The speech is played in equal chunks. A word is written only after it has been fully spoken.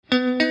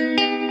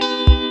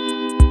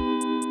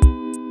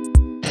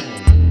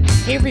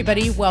Hey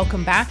everybody,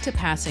 welcome back to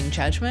Passing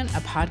Judgment, a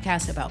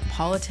podcast about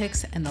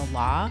politics and the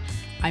law.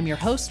 I'm your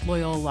host,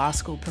 Loyola Law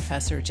School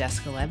professor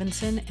Jessica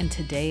Levinson, and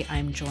today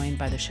I'm joined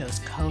by the show's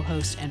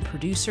co-host and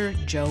producer,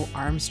 Joe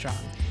Armstrong.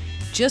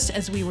 Just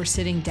as we were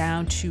sitting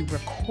down to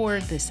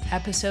record this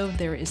episode,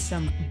 there is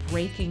some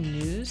breaking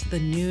news. The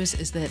news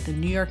is that the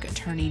New York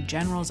Attorney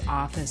General's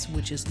office,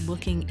 which is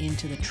looking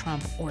into the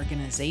Trump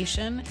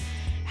Organization,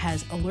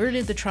 has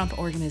alerted the Trump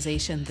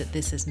Organization that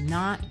this is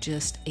not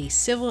just a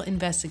civil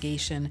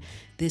investigation.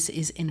 This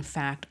is, in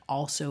fact,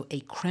 also a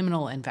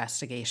criminal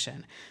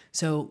investigation.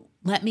 So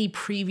let me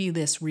preview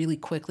this really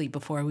quickly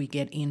before we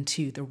get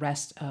into the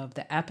rest of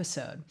the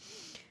episode.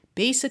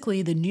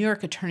 Basically, the New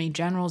York Attorney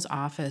General's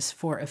office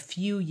for a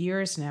few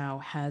years now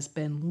has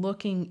been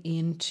looking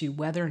into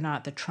whether or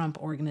not the Trump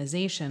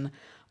Organization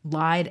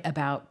lied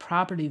about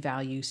property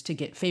values to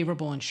get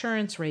favorable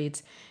insurance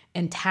rates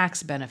and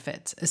tax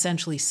benefits,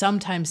 essentially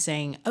sometimes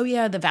saying, oh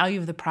yeah, the value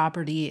of the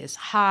property is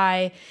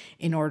high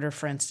in order,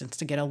 for instance,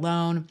 to get a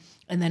loan,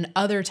 and then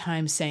other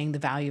times saying the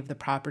value of the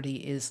property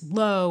is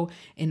low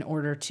in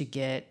order to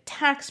get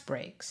tax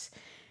breaks.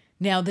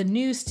 Now, the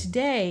news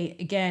today,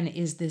 again,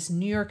 is this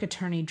New York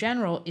Attorney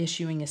General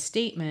issuing a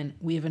statement.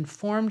 We have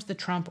informed the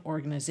Trump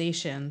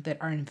Organization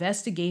that our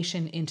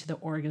investigation into the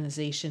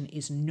organization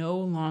is no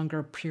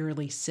longer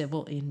purely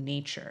civil in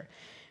nature.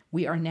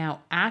 We are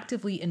now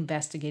actively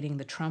investigating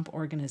the Trump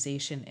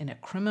Organization in a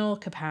criminal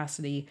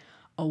capacity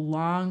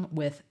along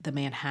with the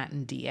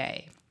Manhattan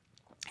DA.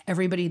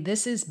 Everybody,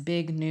 this is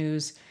big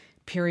news,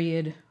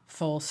 period,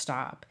 full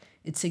stop.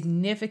 It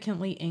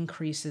significantly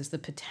increases the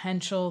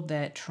potential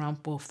that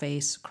Trump will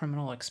face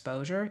criminal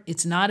exposure.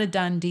 It's not a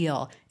done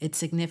deal. It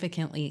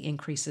significantly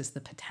increases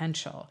the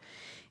potential.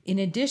 In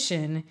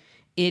addition,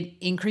 it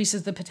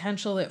increases the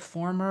potential that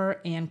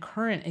former and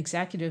current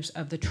executives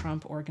of the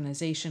Trump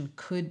Organization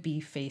could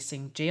be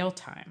facing jail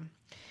time.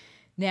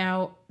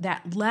 Now,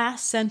 that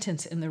last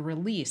sentence in the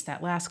release,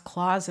 that last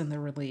clause in the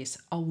release,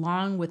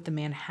 along with the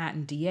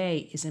Manhattan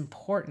DA, is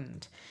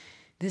important.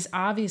 This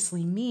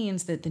obviously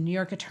means that the New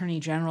York Attorney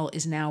General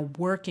is now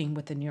working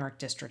with the New York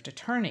District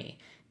Attorney.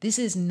 This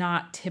is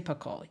not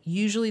typical.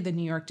 Usually the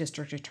New York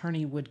District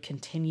Attorney would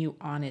continue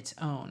on its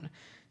own.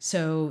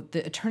 So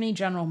the Attorney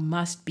General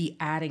must be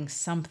adding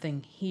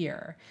something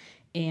here.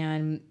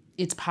 And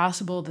it's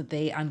possible that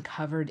they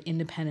uncovered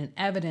independent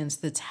evidence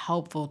that's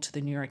helpful to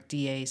the New York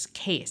DA's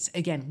case.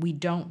 Again, we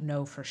don't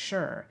know for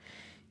sure.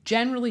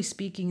 Generally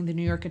speaking, the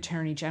New York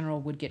Attorney General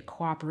would get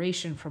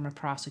cooperation from a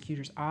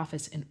prosecutor's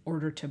office in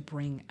order to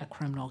bring a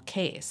criminal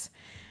case.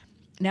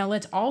 Now,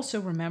 let's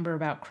also remember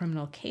about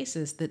criminal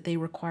cases that they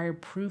require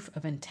proof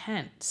of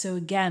intent. So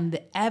again,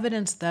 the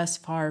evidence thus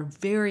far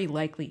very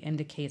likely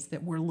indicates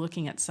that we're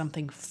looking at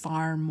something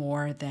far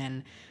more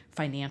than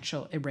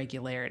financial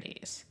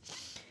irregularities.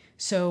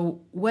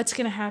 So what's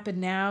going to happen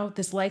now?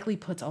 This likely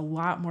puts a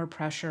lot more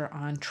pressure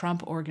on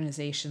Trump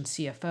Organization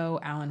CFO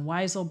Allen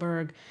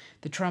Weisselberg,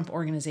 the Trump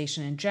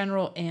Organization in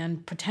general,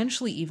 and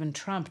potentially even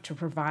Trump to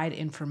provide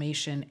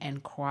information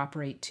and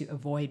cooperate to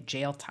avoid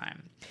jail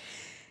time.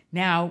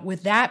 Now,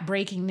 with that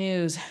breaking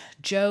news,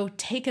 Joe,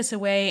 take us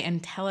away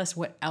and tell us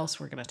what else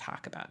we're going to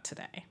talk about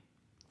today.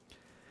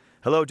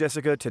 Hello,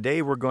 Jessica.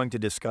 Today we're going to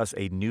discuss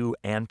a new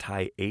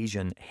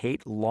anti-Asian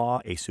hate law,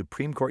 a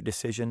Supreme Court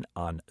decision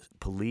on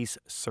police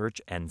search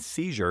and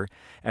seizure,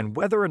 and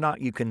whether or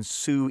not you can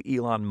sue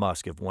Elon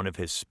Musk if one of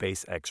his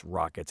SpaceX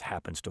rockets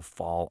happens to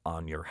fall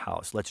on your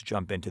house. Let's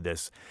jump into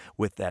this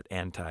with that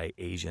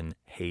anti-Asian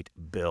hate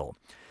bill.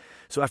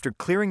 So after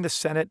clearing the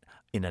Senate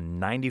in a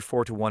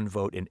 94-1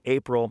 vote in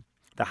April,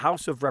 the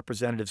House of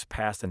Representatives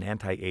passed an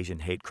anti-Asian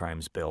hate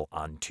crimes bill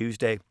on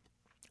Tuesday.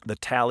 The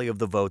tally of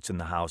the votes in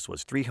the House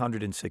was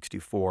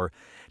 364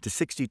 to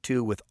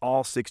 62, with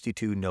all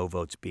 62 no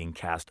votes being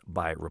cast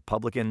by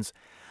Republicans.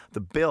 The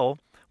bill,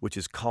 which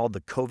is called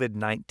the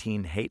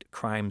COVID-19 Hate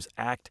Crimes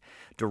Act,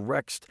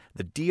 directs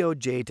the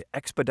DOJ to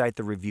expedite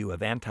the review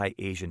of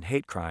anti-Asian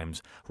hate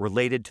crimes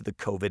related to the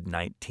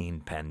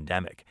COVID-19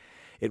 pandemic.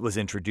 It was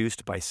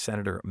introduced by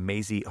Senator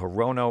Mazie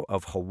Hirono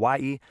of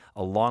Hawaii,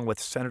 along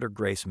with Senator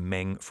Grace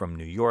Meng from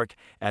New York.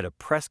 At a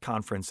press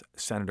conference,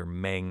 Senator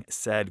Meng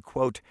said,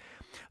 quote,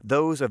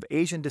 "Those of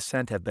Asian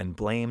descent have been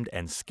blamed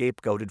and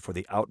scapegoated for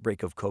the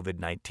outbreak of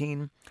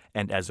COVID-19,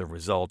 and as a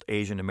result,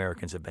 Asian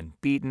Americans have been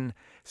beaten,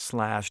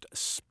 slashed,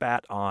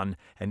 spat on,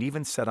 and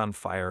even set on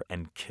fire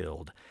and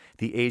killed.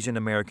 The Asian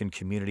American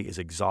community is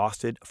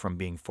exhausted from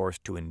being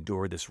forced to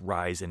endure this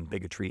rise in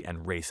bigotry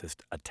and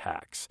racist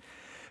attacks."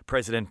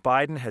 President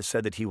Biden has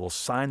said that he will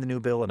sign the new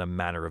bill in a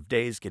matter of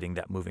days, getting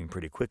that moving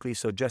pretty quickly.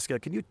 So, Jessica,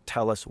 can you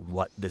tell us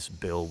what this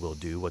bill will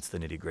do? What's the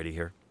nitty-gritty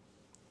here?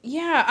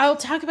 Yeah, I'll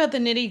talk about the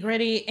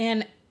nitty-gritty,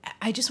 and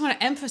I just want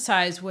to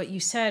emphasize what you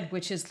said,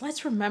 which is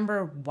let's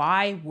remember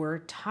why we're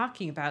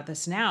talking about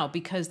this now,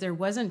 because there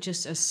wasn't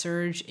just a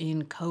surge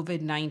in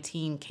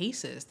COVID-19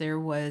 cases. There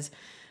was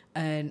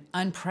an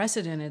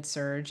unprecedented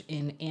surge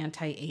in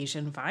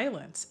anti-Asian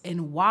violence.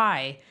 And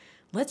why?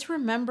 Let's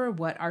remember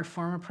what our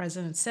former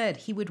president said.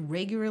 He would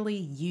regularly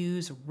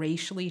use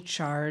racially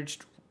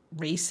charged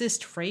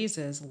racist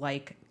phrases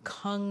like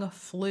Kung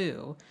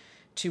flu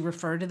to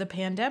refer to the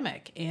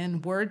pandemic,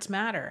 and words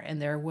matter.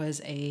 And there was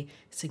a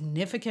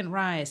significant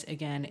rise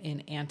again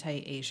in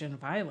anti-Asian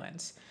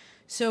violence.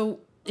 So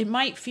it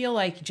might feel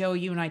like, Joe,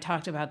 you and I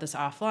talked about this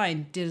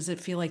offline. Does it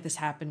feel like this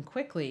happened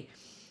quickly?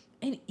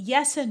 And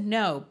yes and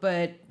no,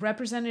 but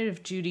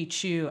Representative Judy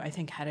Chu, I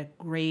think, had a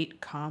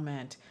great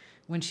comment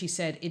when she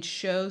said it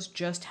shows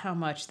just how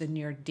much the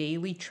near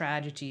daily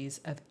tragedies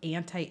of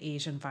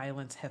anti-Asian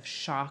violence have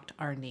shocked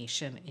our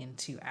nation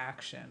into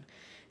action.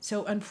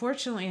 So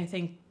unfortunately, I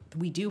think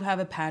we do have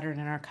a pattern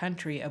in our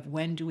country of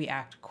when do we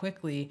act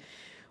quickly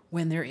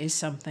when there is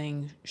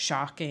something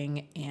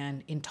shocking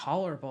and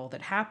intolerable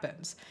that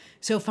happens.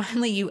 So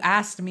finally, you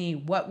asked me,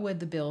 what would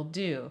the bill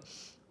do?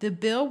 The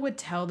bill would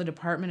tell the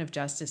Department of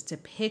Justice to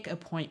pick a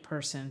point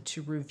person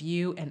to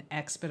review and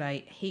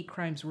expedite hate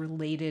crimes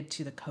related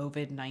to the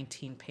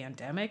COVID-19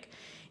 pandemic.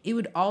 It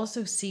would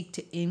also seek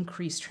to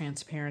increase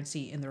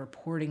transparency in the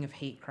reporting of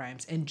hate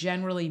crimes and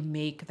generally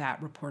make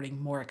that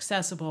reporting more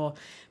accessible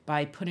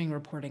by putting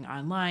reporting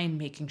online,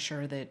 making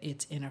sure that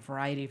it's in a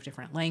variety of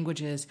different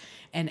languages.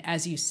 And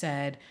as you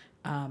said,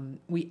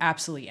 we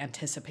absolutely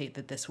anticipate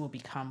that this will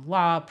become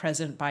law.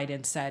 President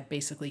Biden said,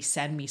 basically,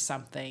 send me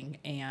something,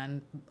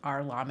 and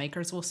our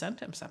lawmakers will send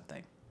him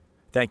something.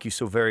 Thank you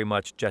so very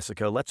much,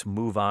 Jessica. Let's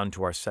move on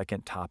to our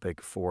second topic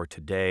for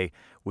today,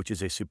 which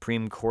is a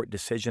Supreme Court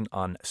decision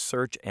on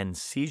search and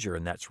seizure,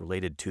 and that's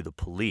related to the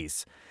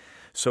police.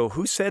 So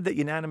who said that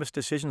unanimous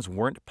decisions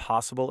weren't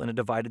possible in a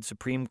divided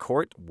Supreme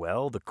Court?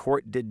 Well, the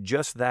court did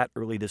just that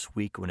early this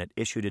week when it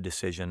issued a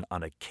decision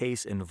on a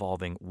case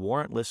involving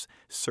warrantless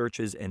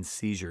searches and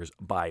seizures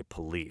by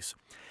police.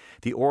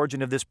 The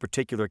origin of this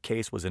particular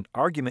case was an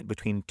argument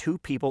between two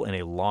people in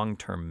a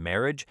long-term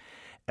marriage.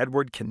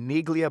 Edward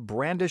Caniglia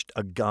brandished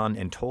a gun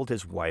and told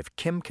his wife,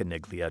 Kim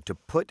Caniglia, to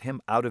put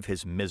him out of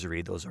his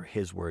misery. Those are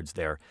his words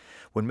there.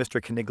 When Mr.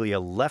 Caniglia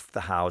left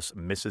the house,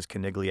 Mrs.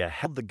 Caniglia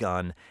held the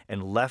gun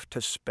and left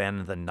to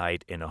spend the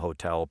night in a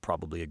hotel,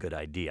 probably a good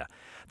idea.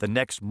 The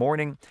next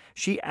morning,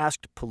 she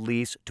asked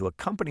police to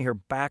accompany her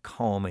back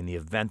home in the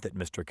event that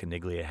Mr.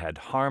 Caniglia had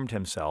harmed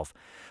himself.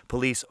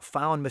 Police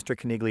found Mr.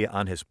 Caniglia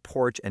on his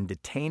porch and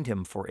detained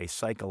him for a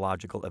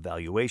psychological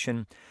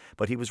evaluation,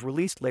 but he was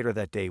released later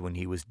that day when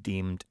he was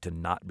deemed to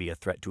not be a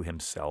threat to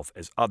himself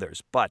as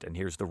others. But, and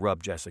here's the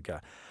rub,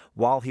 Jessica,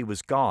 while he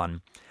was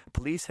gone,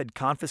 police had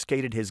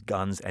confiscated his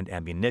guns and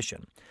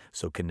ammunition.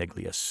 So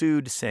Caniglia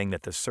sued, saying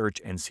that the search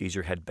and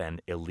seizure had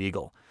been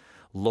illegal.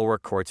 Lower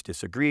courts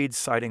disagreed,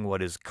 citing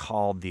what is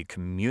called the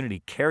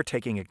community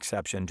caretaking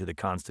exception to the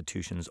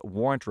Constitution's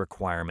warrant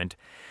requirement.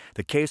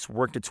 The case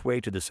worked its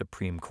way to the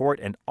Supreme Court,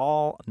 and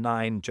all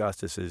 9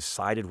 justices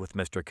sided with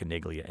Mr.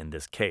 Caniglia in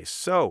this case.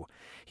 So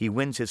he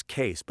wins his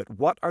case. But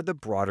what are the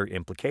broader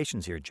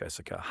implications here,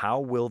 Jessica? How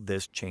will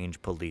this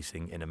change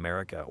policing in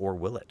America, or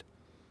will it?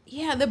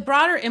 Yeah, the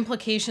broader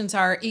implications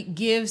are it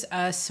gives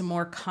us some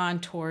more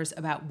contours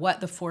about what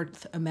the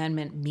Fourth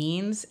Amendment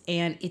means.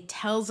 And it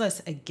tells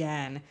us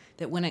again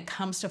that when it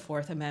comes to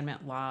Fourth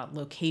Amendment law,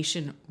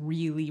 location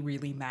really,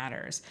 really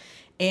matters.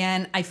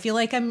 And I feel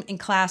like I'm in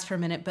class for a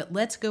minute, but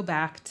let's go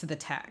back to the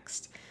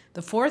text.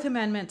 The Fourth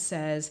Amendment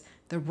says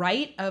the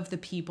right of the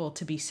people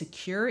to be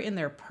secure in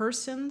their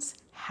persons,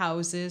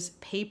 houses,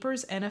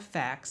 papers, and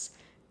effects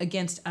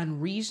against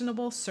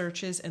unreasonable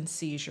searches and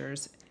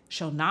seizures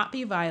shall not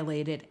be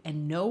violated,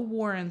 and no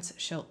warrants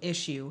shall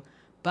issue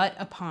but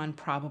upon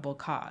probable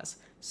cause,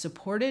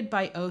 supported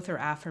by oath or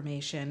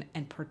affirmation,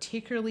 and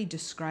particularly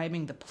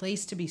describing the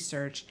place to be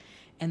searched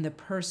and the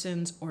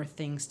persons or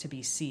things to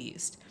be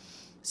seized.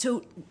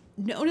 So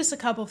notice a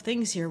couple of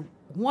things here.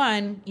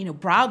 One,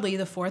 broadly,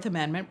 the Fourth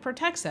Amendment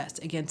protects us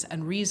against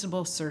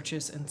unreasonable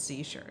searches and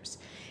seizures.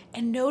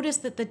 And notice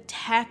that the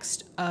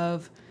text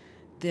of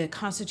the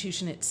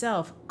Constitution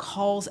itself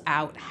calls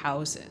out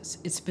houses.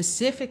 It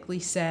specifically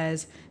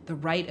says the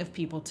right of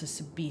people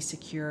to be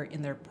secure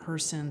in their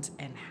persons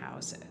and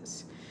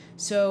houses.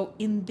 So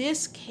in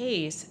this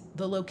case,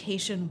 the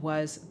location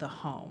was the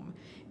home.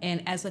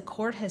 And as the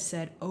court has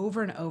said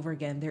over and over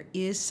again, there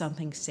is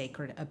something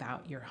sacred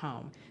about your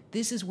home.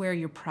 This is where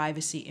your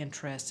privacy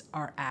interests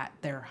are at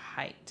their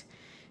height.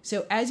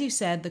 So as you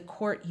said, the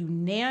court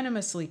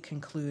unanimously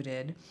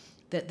concluded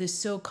that this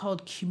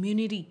so-called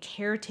community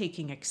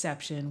caretaking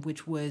exception,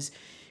 which was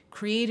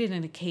created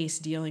in a case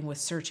dealing with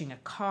searching a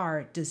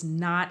car, does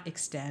not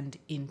extend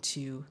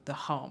into the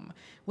home.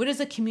 What does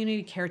a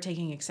community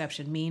caretaking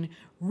exception mean?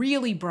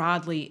 Really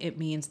broadly, it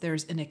means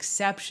there's an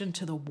exception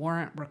to the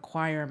warrant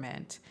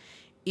requirement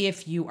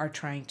if you are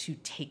trying to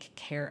take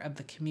care of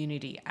the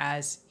community,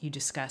 as you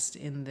discussed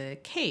in the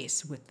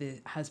case with the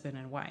husband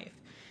and wife.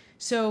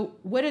 So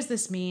what does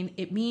this mean?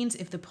 It means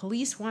if the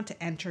police want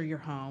to enter your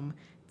home,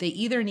 they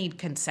either need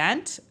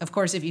consent. Of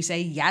course, if you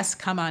say, yes,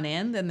 come on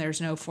in, then there's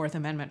no Fourth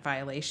Amendment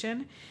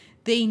violation.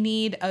 They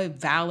need a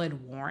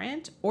valid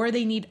warrant, or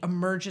they need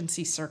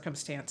emergency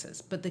circumstances.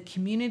 But the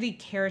community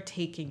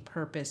caretaking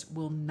purpose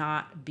will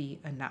not be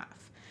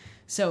enough.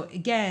 So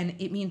again,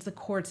 it means the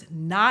court's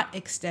not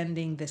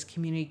extending this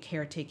community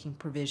caretaking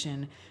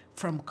provision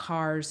from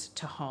cars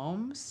to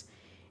homes.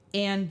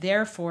 And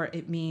therefore,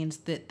 it means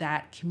that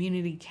that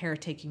community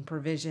caretaking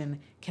provision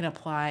can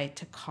apply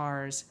to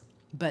cars,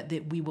 but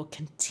that we will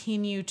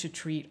continue to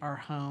treat our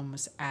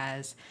homes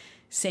as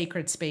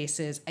sacred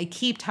spaces. I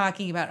keep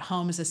talking about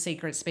homes as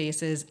sacred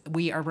spaces.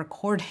 We are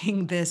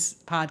recording this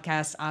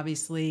podcast,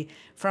 obviously,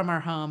 from our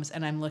homes,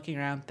 and I'm looking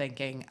around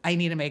thinking, I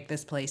need to make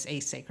this place a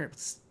sacred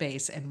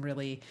space and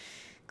really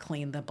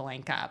clean the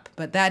blank up.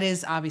 But that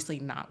is obviously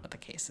not what the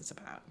case is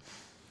about.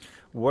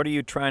 What are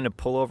you trying to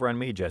pull over on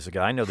me, Jessica?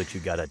 I know that you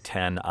got a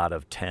 10 out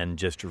of 10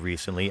 just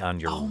recently on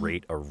your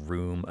Rate a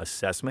Room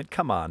assessment.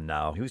 Come on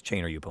now. Whose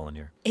chain are you pulling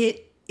here?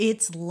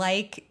 It's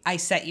like I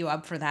set you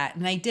up for that,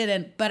 and I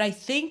didn't. But I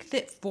think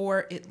that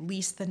for at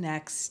least the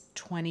next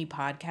 20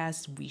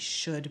 podcasts, we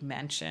should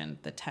mention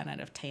the 10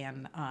 out of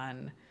 10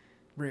 on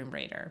Room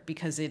Rater,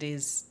 because it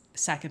is,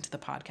 second to the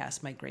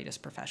podcast, my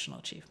greatest professional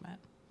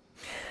achievement.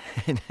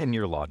 And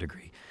your law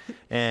degree.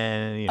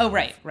 And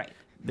right.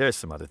 There's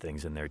some other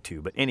things in there,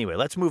 too. But anyway,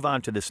 let's move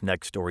on to this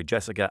next story.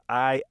 Jessica,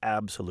 I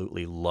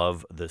absolutely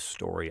love this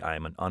story. I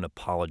am an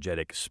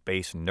unapologetic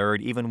space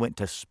nerd, even went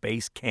to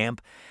space camp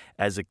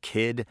as a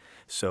kid.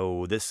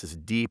 So this is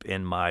deep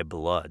in my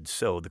blood.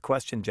 So the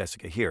question,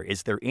 Jessica, here,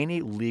 is there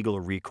any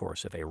legal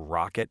recourse if a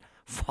rocket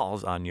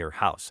falls on your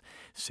house?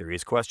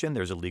 Serious question.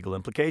 There's a legal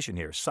implication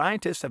here.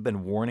 Scientists have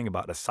been warning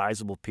about a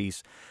sizable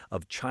piece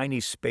of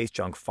Chinese space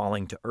junk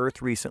falling to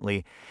Earth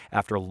recently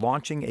after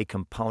launching a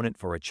component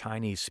for a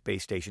Chinese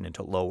space station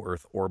into low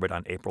Earth orbit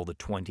on April the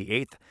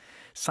 28th.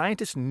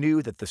 Scientists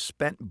knew that the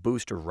spent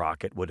booster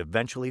rocket would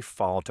eventually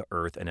fall to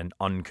Earth in an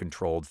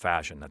uncontrolled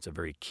fashion. That's a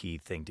very key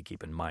thing to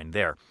keep in mind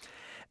there.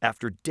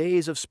 After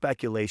days of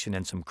speculation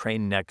and some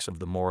craned necks of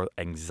the more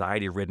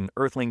anxiety-ridden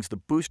Earthlings, the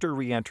booster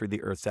re-entered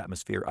the Earth's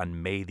atmosphere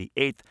on May the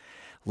 8th,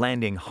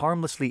 landing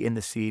harmlessly in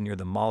the sea near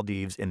the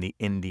Maldives in the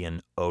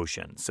Indian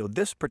Ocean. So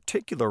this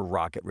particular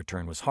rocket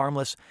return was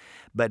harmless,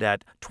 but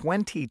at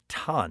 20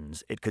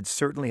 tons, it could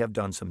certainly have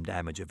done some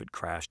damage if it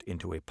crashed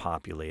into a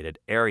populated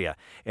area.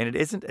 And it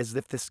isn't as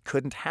if this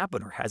couldn't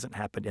happen or hasn't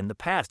happened in the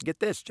past. Get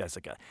this,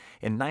 Jessica.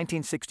 In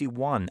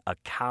 1961, a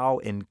cow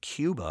in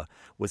Cuba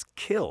was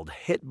killed,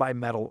 hit by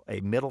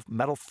a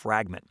metal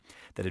fragment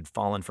that had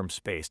fallen from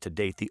space. To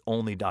date, the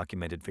only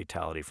documented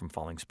fatality from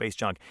falling space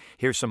junk.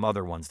 Here's some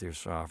other ones. There's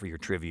for your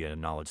trivia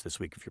and knowledge this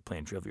week if you're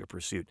playing Trivial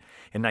Pursuit.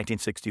 In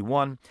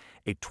 1961,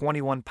 a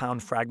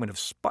 21-pound fragment of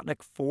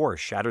Sputnik 4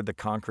 shattered the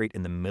concrete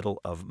in the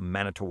middle of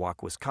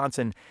Manitowoc,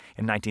 Wisconsin.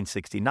 In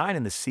 1969,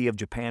 in the Sea of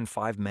Japan,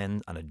 5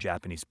 men on a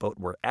Japanese boat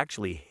were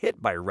actually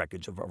hit by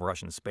wreckage of a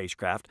Russian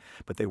spacecraft,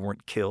 but they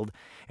weren't killed.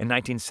 In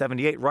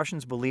 1978,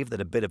 Russians believed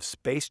that a bit of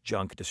space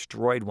junk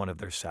destroyed one of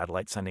their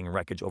satellites, sending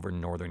wreckage over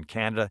northern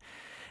Canada.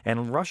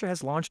 And Russia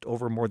has launched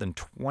over more than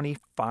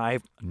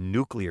 25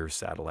 nuclear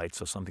satellites,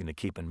 so something to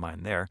keep in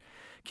mind there.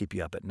 Keep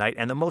you up at night.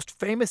 And the most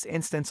famous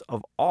instance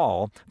of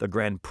all, the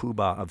grand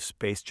poobah of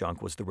space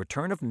junk, was the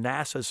return of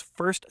NASA's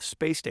first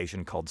space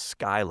station called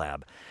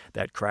Skylab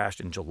that crashed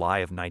in July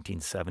of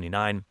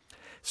 1979.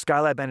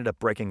 Skylab ended up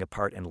breaking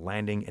apart and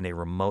landing in a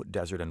remote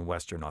desert in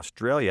Western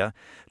Australia.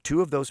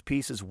 2 of those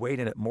pieces weighed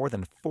in at more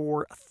than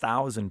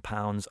 4,000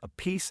 pounds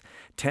apiece.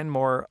 10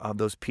 more of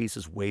those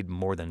pieces weighed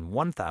more than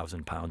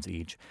 1,000 pounds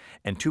each,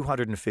 and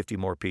 250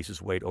 more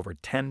pieces weighed over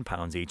 10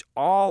 pounds each.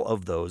 All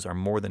of those are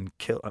more than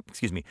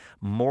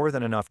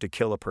enough to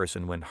kill a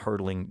person when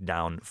hurtling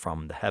down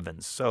from the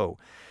heavens. So,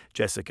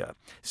 Jessica,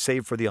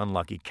 save for the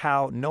unlucky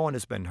cow, no one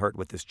has been hurt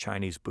with this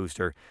Chinese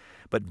booster,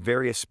 but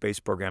various space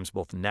programs,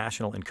 both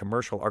national and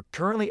commercial, are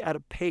currently at a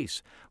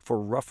pace for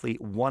roughly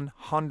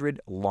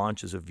 100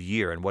 launches a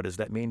year. And what does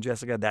that mean,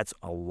 Jessica? That's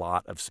a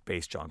lot of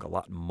space junk, a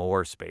lot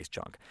more space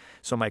junk.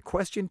 So my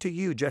question to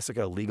you,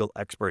 Jessica, legal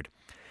expert,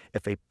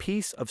 if a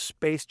piece of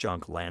space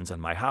junk lands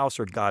on my house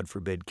or, God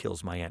forbid,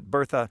 kills my Aunt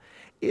Bertha,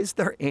 is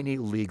there any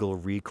legal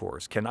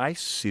recourse? Can I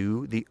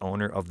sue the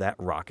owner of that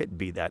rocket,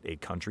 be that a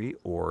country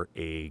or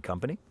a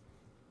company?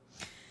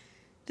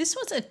 This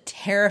was a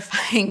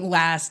terrifying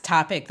last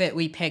topic that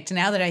we picked.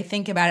 Now that I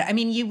think about it, I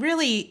mean, you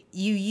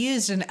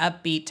used an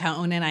upbeat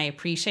tone, and I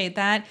appreciate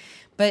that.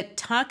 But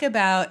talk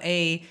about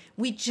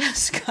we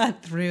just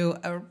got through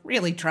a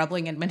really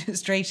troubling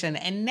administration,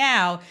 and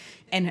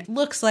it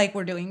looks like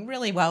we're doing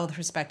really well with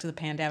respect to the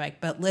pandemic.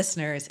 But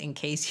listeners, in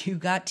case you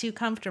got too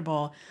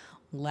comfortable,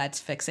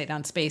 let's fixate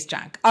on space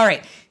junk. All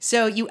right,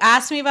 so you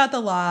asked me about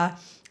the law.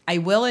 I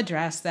will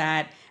address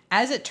that.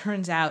 As it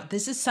turns out,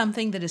 this is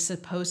something that is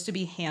supposed to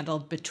be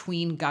handled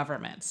between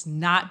governments,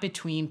 not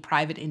between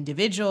private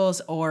individuals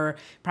or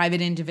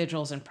private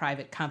individuals and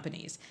private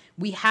companies.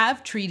 We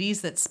have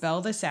treaties that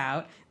spell this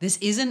out. This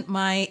isn't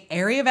my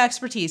area of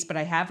expertise, but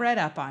I have read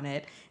up on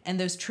it. And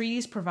those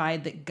treaties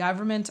provide that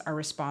governments are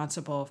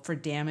responsible for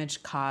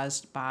damage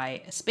caused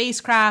by a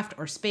spacecraft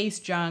or space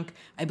junk.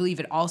 I believe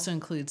it also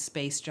includes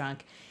space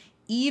junk,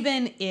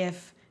 even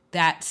if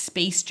that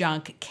space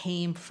junk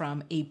came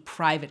from a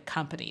private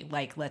company,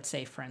 like, let's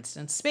say, for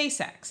instance,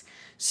 SpaceX.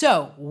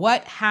 So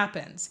what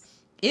happens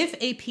if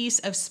a piece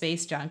of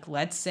space junk,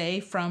 let's say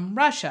from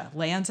Russia,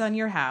 lands on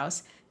your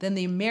house? then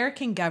the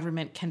American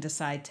government can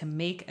decide to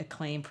make a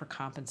claim for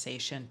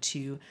compensation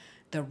to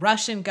the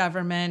Russian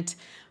government.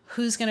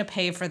 Who's going to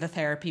pay for the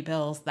therapy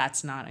bills?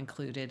 That's not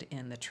included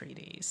in the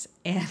treaties.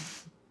 And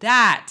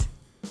that,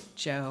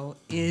 Joe,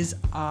 is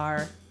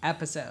our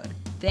episode.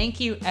 Thank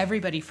you,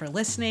 everybody, for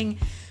listening.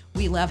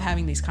 We love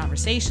having these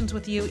conversations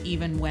with you,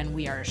 even when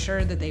we are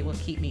assured that they will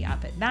keep me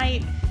up at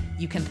night.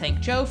 You can thank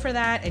Joe for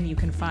that, and you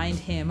can find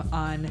him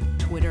on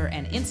Twitter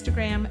and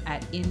Instagram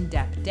at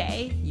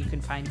InDepthDay. You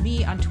can find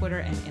me on Twitter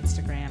and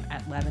Instagram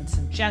at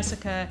Levinson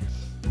Jessica.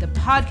 The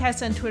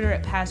podcast on Twitter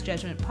at Pass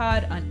Judgment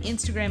Pod, on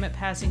Instagram at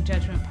Passing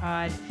Judgment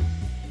Pod.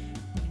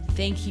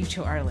 Thank you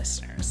to our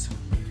listeners.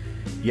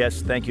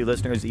 Yes, thank you,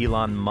 listeners.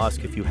 Elon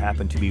Musk, if you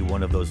happen to be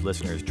one of those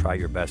listeners, try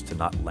your best to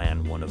not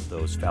land one of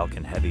those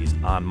Falcon Heavies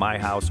on my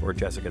house or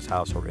Jessica's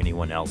house or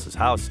anyone else's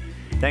house.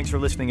 Thanks for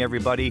listening,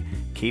 everybody.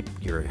 Keep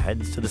your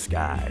heads to the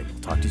sky.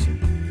 Talk to you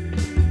soon.